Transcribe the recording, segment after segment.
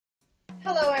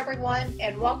Hello everyone,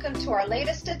 and welcome to our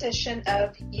latest edition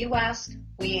of You Ask,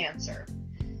 We Answer.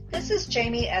 This is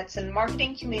Jamie Edson,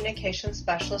 Marketing Communications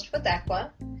Specialist with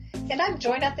Equa, and I'm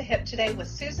joined at the hip today with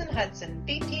Susan Hudson,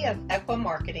 VP of Equa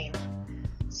Marketing.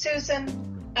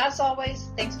 Susan, as always,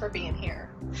 thanks for being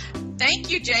here. Thank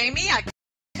you, Jamie. I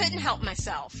couldn't help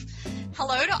myself.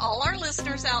 Hello to all our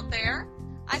listeners out there.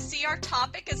 I see our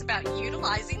topic is about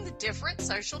utilizing the different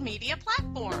social media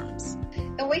platforms.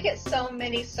 And we get so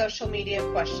many social media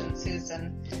questions,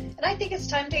 Susan, and I think it's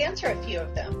time to answer a few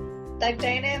of them. The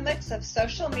dynamics of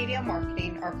social media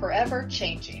marketing are forever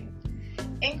changing.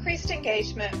 Increased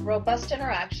engagement, robust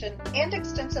interaction, and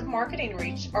extensive marketing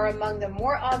reach are among the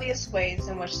more obvious ways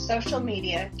in which social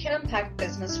media can impact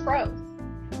business growth.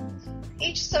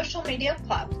 Each social media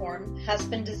platform has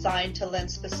been designed to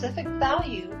lend specific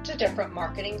value to different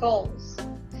marketing goals.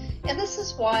 And this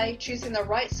is why choosing the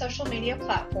right social media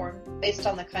platform based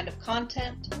on the kind of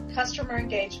content, customer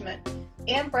engagement,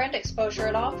 and brand exposure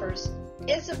it offers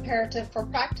is imperative for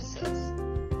practices.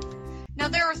 Now,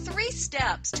 there are 3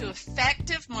 steps to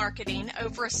effective marketing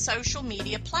over a social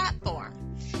media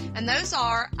platform, and those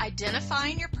are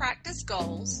identifying your practice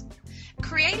goals,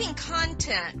 creating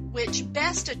content which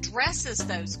best addresses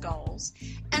those goals,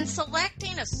 and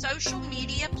selecting a social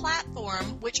media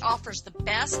platform which offers the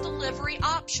best delivery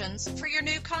options for your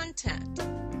new content.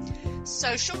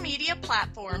 Social media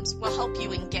platforms will help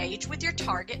you engage with your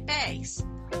target base,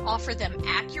 offer them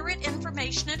accurate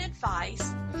information and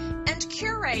advice, and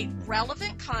curate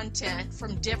relevant content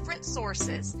from different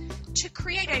sources to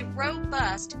create a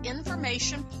robust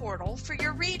information portal for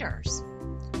your readers.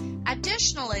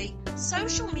 Additionally,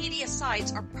 social media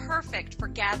sites are perfect for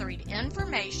gathering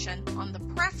information on the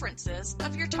preferences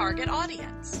of your target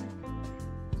audience.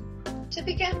 To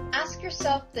begin, ask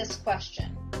yourself this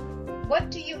question. What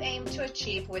do you aim to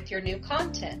achieve with your new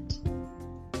content?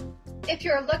 If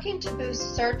you're looking to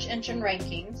boost search engine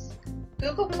rankings,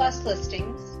 Google Plus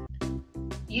listings,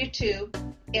 YouTube,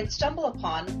 and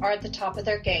StumbleUpon are at the top of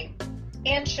their game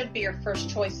and should be your first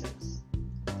choices.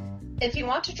 If you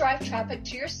want to drive traffic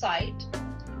to your site,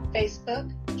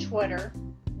 Facebook, Twitter,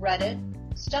 Reddit,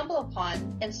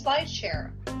 StumbleUpon, and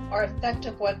SlideShare are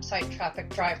effective website traffic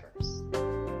drivers.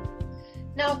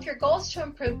 Now, if your goal is to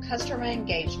improve customer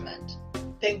engagement,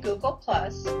 then Google+,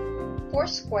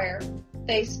 Foursquare,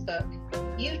 Facebook,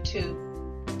 YouTube,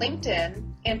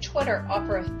 LinkedIn, and Twitter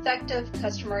offer effective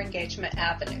customer engagement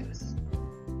avenues.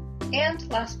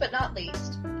 And last but not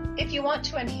least, if you want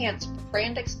to enhance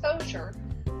brand exposure,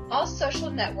 all social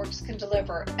networks can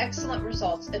deliver excellent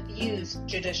results if used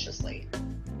judiciously.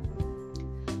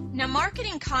 Now,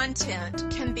 marketing content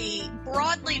can be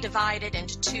broadly divided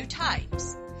into 2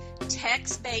 types: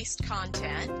 text-based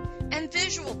content and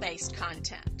visual-based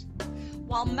content.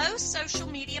 While most social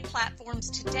media platforms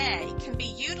today can be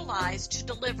utilized to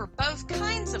deliver both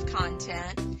kinds of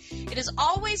content, it is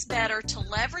always better to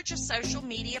leverage a social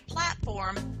media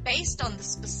platform based on the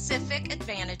specific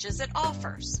advantages it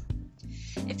offers.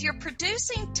 If you're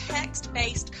producing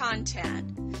text-based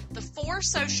content, the 4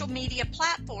 social media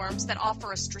platforms that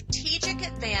offer a strategic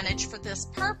advantage for this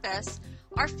purpose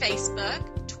are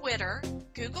Facebook, Twitter,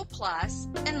 Google+,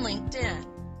 and LinkedIn.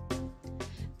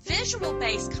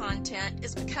 Visual-based content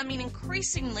is becoming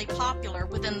increasingly popular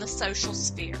within the social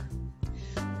sphere.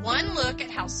 One look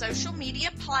at how social media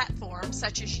platforms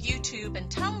such as YouTube and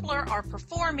Tumblr are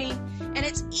performing, and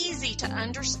it's easy to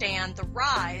understand the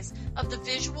rise of the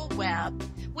visual web,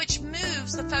 which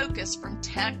moves the focus from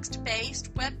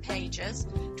text-based web pages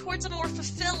towards a more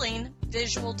fulfilling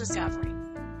visual discovery.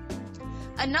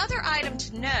 Another item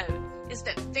to note is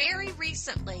that very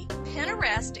recently,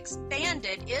 Pinterest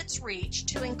expanded its reach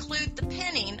to include the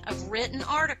pinning of written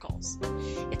articles.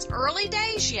 It's early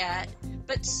days yet,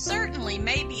 but certainly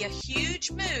may be a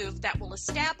huge move that will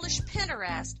establish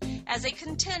Pinterest as a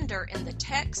contender in the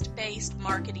text-based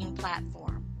marketing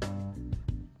platform.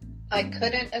 I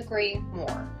couldn't agree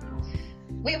more.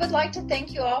 We would like to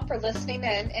thank you all for listening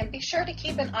in, and be sure to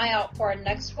keep an eye out for our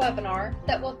next webinar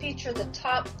that will feature the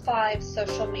top 5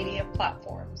 social media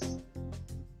platforms.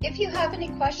 If you have any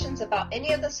questions about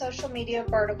any of the social media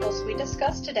verticals we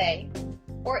discussed today,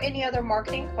 or any other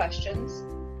marketing questions,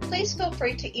 please feel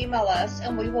free to email us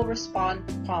and we will respond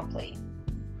promptly.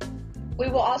 We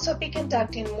will also be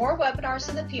conducting more webinars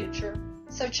in the future,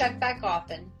 so check back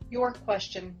often. Your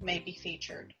question may be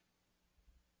featured.